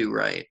universe do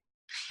right?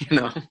 You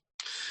know,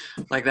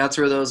 like that's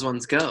where those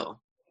ones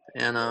go.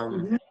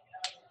 And,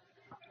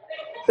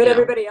 but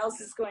everybody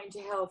else is going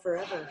to hell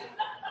forever.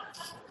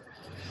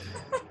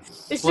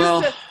 It's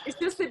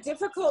just the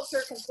difficult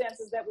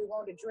circumstances that we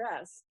won't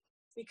address,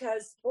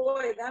 because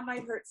boy, that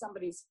might hurt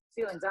somebody's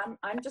feelings.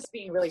 I'm just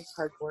being really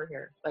hardcore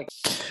here. Like,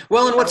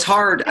 well, and what's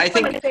hard, I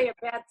think, want to say a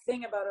bad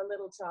thing about a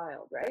little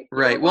child, right?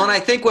 Right. Well, and I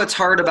think what's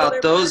hard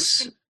about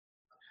those,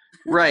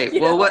 right.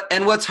 Well,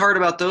 what's hard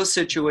about those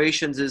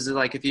situations is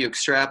like, if you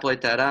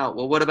extrapolate that out,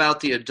 well, what about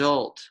the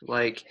adult?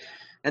 Like,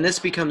 and this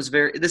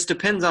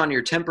depends on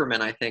your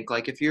temperament, I think.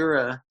 Like, if you're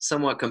a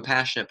somewhat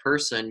compassionate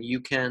person, you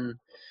can,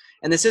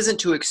 and this isn't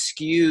to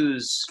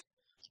excuse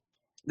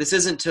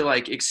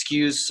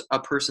a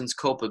person's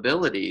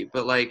culpability,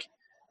 but like,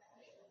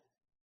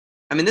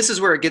 I mean, this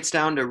is where it gets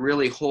down to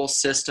really whole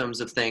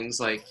systems of things.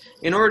 Like,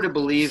 in order to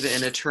believe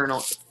in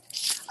eternal,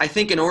 I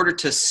think in order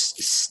to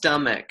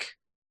stomach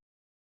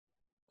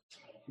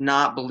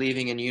not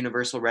believing in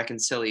universal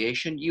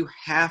reconciliation, you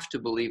have to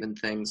believe in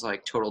things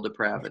like total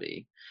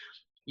depravity.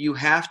 You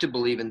have to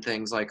believe in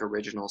things like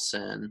original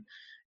sin.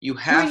 You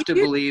have to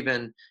believe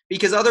in,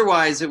 because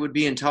otherwise it would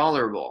be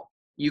intolerable.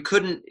 You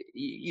couldn't,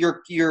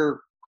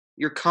 your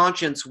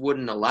conscience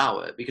wouldn't allow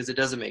it, because it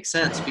doesn't make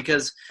sense.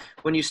 Because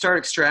when you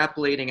start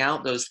extrapolating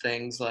out those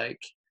things, like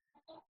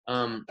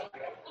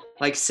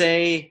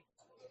say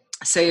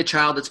a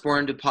child that's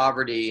born into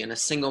poverty and a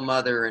single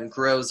mother and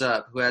grows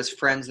up, who has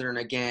friends that are in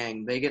a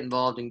gang, they get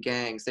involved in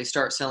gangs, they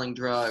start selling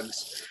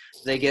drugs,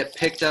 they get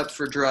picked up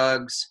for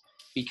drugs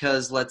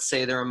because, let's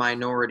say, they're a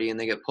minority and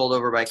they get pulled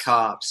over by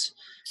cops,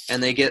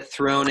 and they get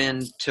thrown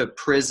into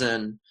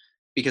prison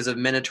because of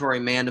mandatory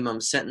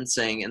minimum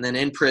sentencing, and then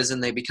in prison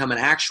they become an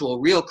actual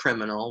real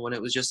criminal when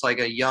it was just like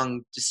a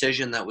young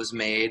decision that was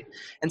made.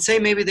 And say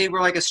maybe they were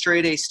like a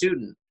straight A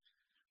student,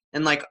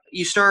 and like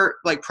you start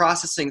like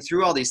processing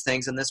through all these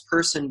things, and this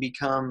person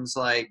becomes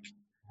like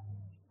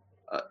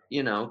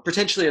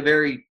potentially a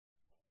very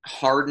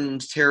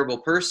hardened, terrible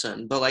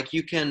person. But like,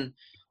 you can,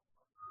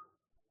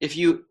 if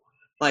you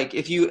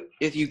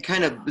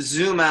kind of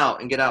zoom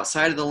out and get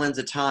outside of the lens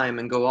of time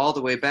and go all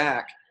the way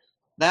back,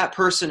 that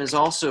person is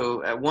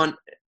also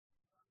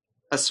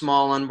a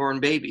small unborn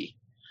baby.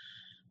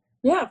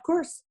 Yeah, of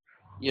course.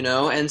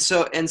 And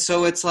so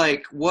it's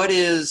like, what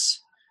is,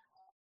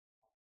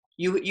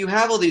 you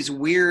have all these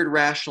weird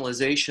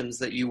rationalizations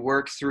that you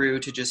work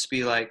through to just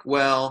be like,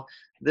 well,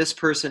 this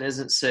person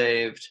isn't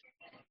saved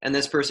and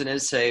this person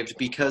is saved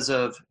because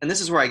of, and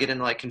this is where I get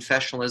into like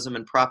confessionalism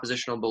and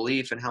propositional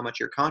belief and how much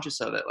you're conscious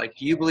of it. Like,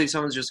 do you believe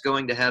someone's just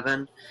going to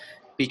heaven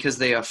because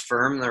they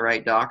affirm the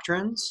right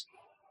doctrines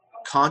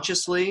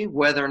consciously,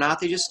 whether or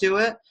not they just do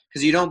it?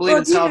 Because you don't believe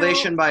in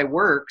salvation by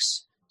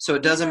works, so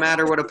it doesn't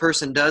matter what a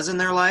person does in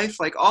their life.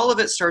 Like, all of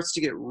it starts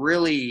to get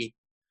really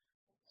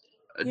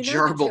a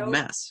jarbled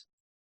mess.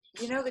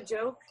 You know the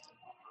joke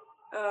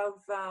of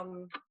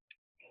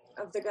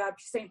the guy,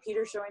 St.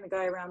 Peter, showing the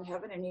guy around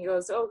heaven, and he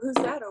goes, "Oh, who's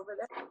that over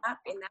there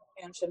in that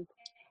mansion?"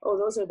 "Oh,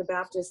 those are the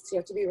Baptists. You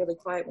have to be really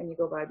quiet when you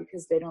go by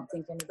because they don't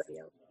think anybody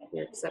else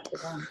here except for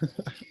them."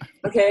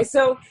 Okay,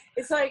 so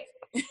it's like,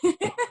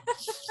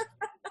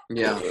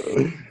 yeah,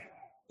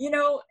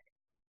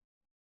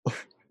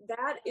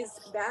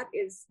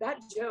 that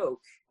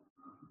joke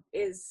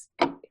is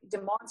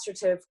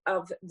demonstrative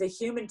of the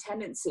human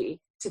tendency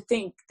to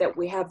think that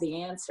we have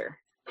the answer,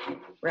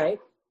 right?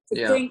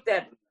 To think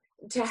that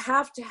to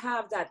have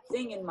that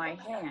thing in my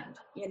hand,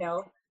 you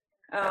know.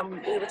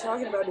 We were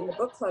talking about in the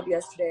book club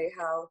yesterday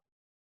how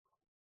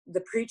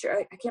the preacher,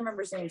 I can't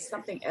remember his name,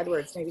 something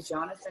Edwards, maybe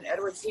Jonathan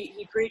Edwards,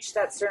 he preached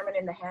that sermon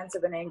in the hands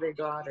of an angry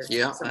God. Or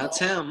Yeah, something. that's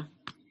him.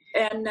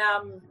 And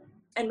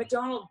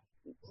MacDonald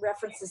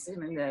references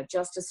him in the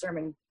Justice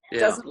sermon,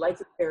 Yeah. doesn't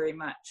like it very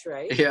much,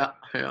 right? Yeah.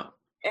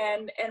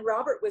 And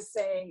Robert was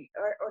saying,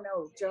 or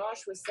no,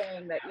 Josh was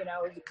saying that, you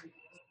know,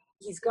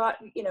 he's got,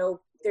 you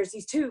know, there's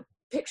these two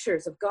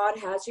pictures of God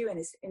has you in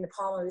the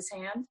palm of his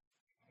hand.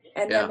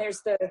 And then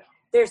there's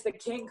the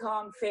King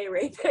Kong Fay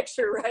Ray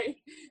picture, right?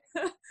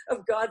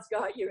 Of God's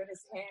got you in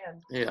his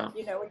hand. Yeah.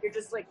 You know, and you're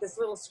just like this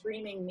little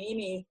screaming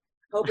Mimi,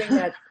 hoping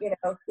that, you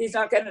know, he's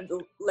not going to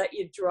let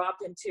you drop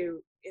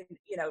into,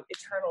 you know,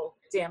 eternal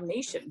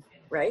damnation,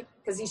 right?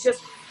 Because he's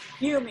just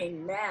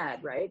fuming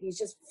mad, right? He's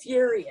just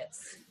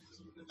furious.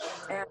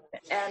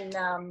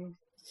 And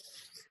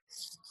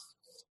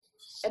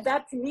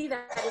that, to me,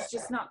 that is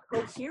just not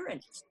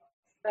coherent.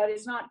 That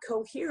is not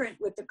coherent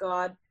with the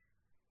God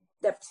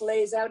that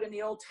plays out in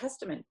the Old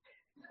Testament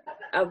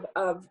of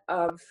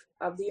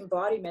the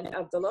embodiment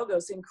of the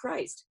Logos in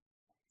Christ.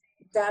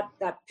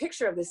 That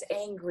picture of this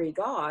angry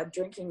God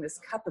drinking this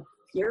cup of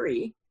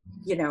fury,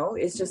 you know,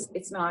 is just,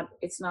 it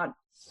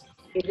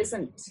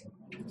isn't.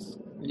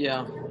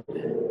 Yeah.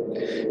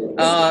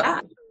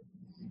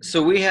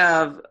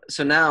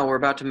 So now we're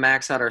about to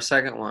max out our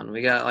second one.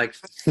 We got like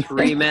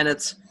 3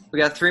 minutes. We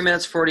got 3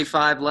 minutes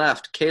 45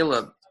 left.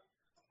 Caleb,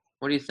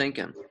 what are you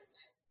thinking?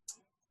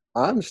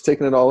 I'm just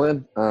taking it all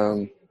in.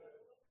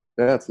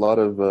 Yeah, it's a lot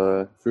of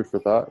food for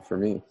thought for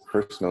me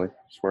personally,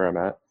 just where I'm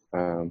at.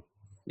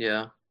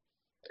 Yeah.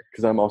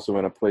 Because I'm also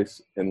in a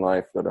place in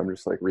life that I'm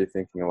just like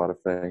rethinking a lot of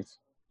things.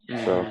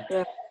 Mm-hmm. So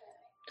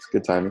it's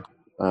good timing.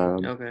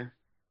 Okay.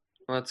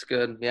 Well, that's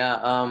good. Yeah.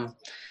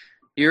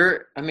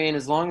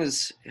 As long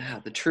as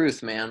the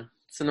truth, man,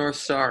 it's the North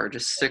Star.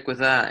 Just stick with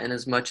that, and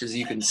as much as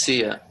you can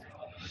see it.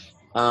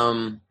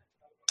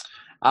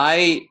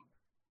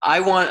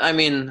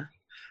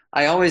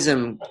 I always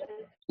am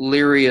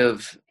leery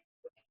of,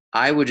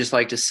 I would just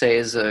like to say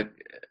as a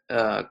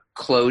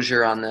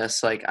closure on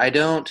this, like, I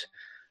don't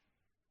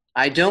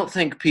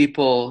think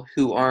people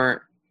who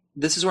aren't,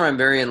 this is where I'm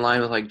very in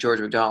line with like George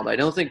MacDonald. I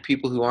don't think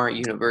people who aren't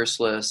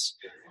universalists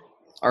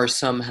are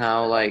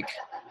somehow like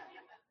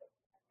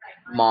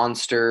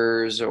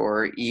monsters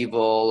or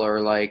evil, or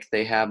like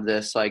they have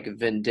this like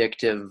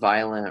vindictive,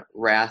 violent,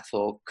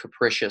 wrathful,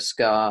 capricious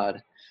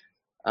God.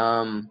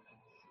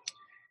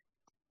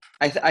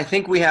 I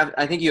think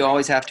you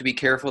always have to be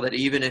careful that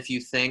even if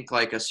you think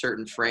like a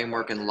certain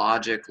framework and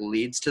logic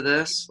leads to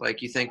this,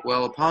 like you think,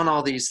 well, upon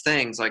all these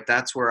things, like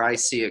that's where I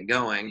see it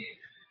going.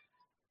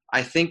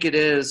 I think it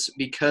is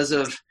because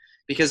of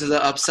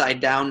the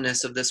upside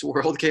downness of this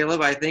world,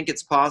 Caleb. I think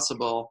it's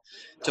possible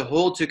to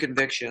hold to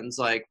convictions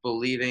like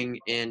believing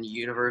in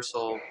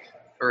universal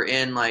or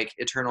in like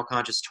eternal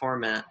conscious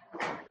torment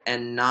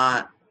and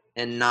not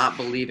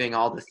believing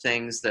all the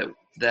things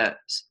that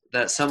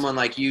someone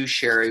like you,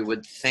 Sherry,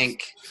 would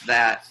think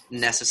that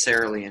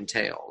necessarily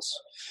entails.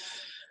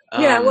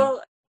 Yeah,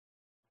 well,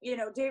 you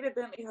know, David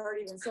Bentley Hart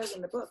even says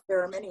in the book,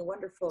 there are many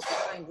wonderful,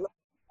 kind,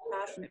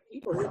 passionate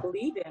people who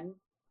believe in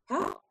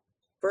hell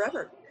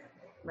forever,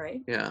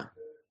 right? Yeah.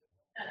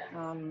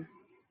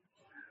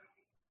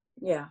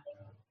 Yeah.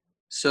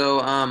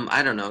 So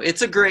I don't know.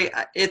 It's a great.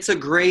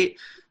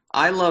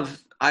 I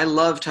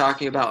love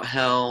talking about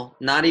hell,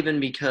 not even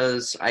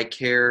because I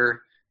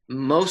care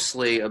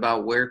mostly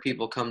about where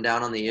people come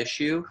down on the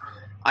issue.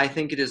 I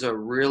think it is a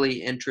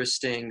really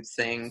interesting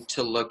thing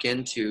to look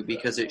into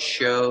because it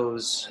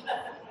shows,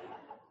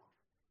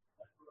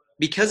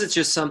 because it's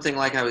just something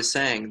like I was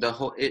saying,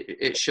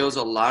 it shows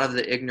a lot of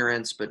the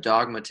ignorance but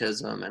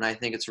dogmatism, and I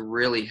think it's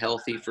really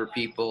healthy for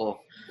people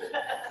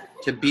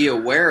to be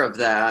aware of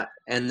that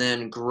and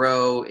then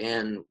grow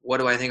in what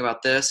do I think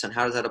about this and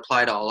how does that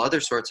apply to all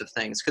other sorts of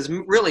things, because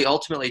really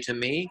ultimately to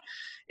me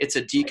it's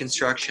a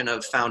deconstruction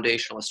of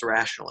foundationalist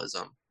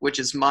rationalism, which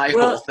is my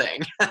whole thing.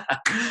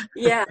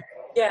 Yeah.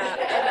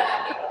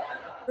 And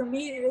for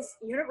me, this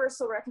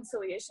universal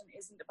reconciliation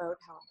isn't about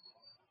hell.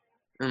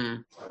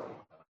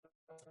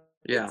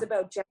 Yeah. It's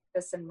about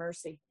justice and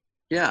mercy.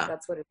 Yeah.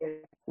 That's what it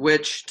is.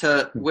 Which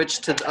to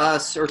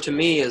us, or to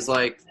me, is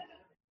like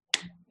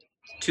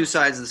two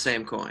sides of the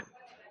same coin.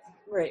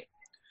 Right.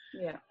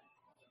 Yeah.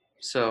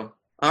 So,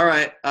 all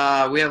right.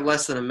 We have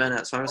less than a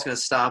minute, so I'm just going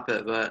to stop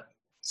it, but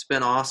it's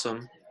been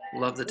awesome.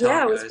 Love the talk,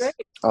 yeah, it was guys. great.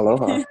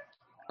 Aloha.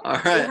 All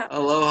right. Yeah.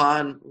 Aloha,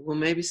 and we'll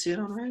maybe see it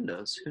on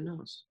Randos. Who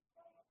knows?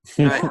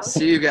 All right.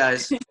 See you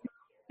guys.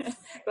 Bye-bye.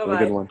 Have a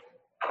good one.